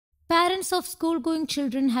Parents of school-going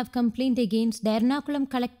children have complained against the Ernakulam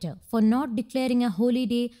Collector for not declaring a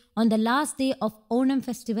holiday on the last day of Onam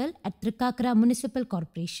Festival at Thrikkakara Municipal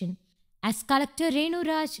Corporation. As Collector Renu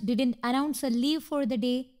Raj didn't announce a leave for the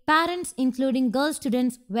day, parents including girl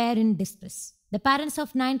students were in distress. The parents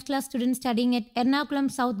of 9th class students studying at Ernakulam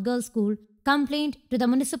South Girls School complained to the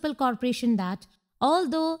Municipal Corporation that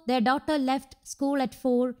although their daughter left school at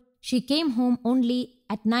 4, she came home only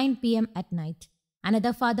at 9 p.m. at night.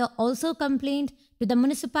 Another father also complained to the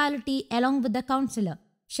municipality along with the councilor,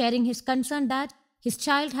 sharing his concern that his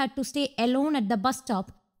child had to stay alone at the bus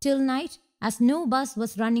stop till night as no bus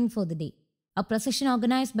was running for the day. A procession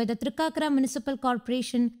organized by the Thrikakkara Municipal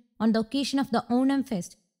Corporation on the occasion of the Onam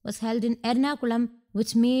Fest was held in Ernakulam,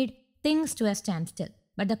 which made things to a standstill.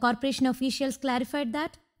 But the corporation officials clarified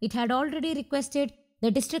that it had already requested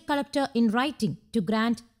the district collector in writing to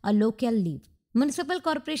grant a local leave. Municipal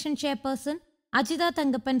Corporation Chairperson Ajitha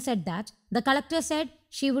Thangappan said that the collector said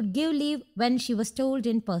she would give leave when she was told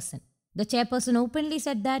in person. The chairperson openly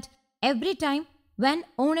said that every time when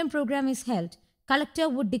Onam program is held, collector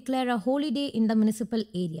would declare a holiday in the municipal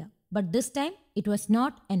area. But this time it was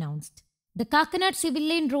not announced. The Kakanad Civil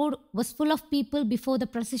Lane Road was full of people before the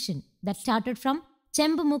procession that started from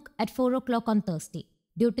Chembumuk at 4 o'clock on Thursday.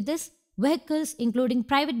 Due to this, vehicles including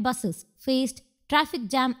private buses faced traffic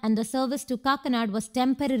jam and the service to Kakanad was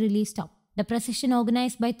temporarily stopped. The procession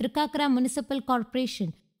organized by Thrikkakara Municipal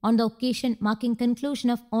Corporation on the occasion marking conclusion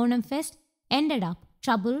of Onam Fest ended up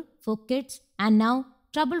trouble for kids and now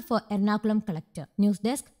trouble for Ernakulam Collector. News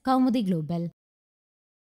Desk, Kaumudy Global.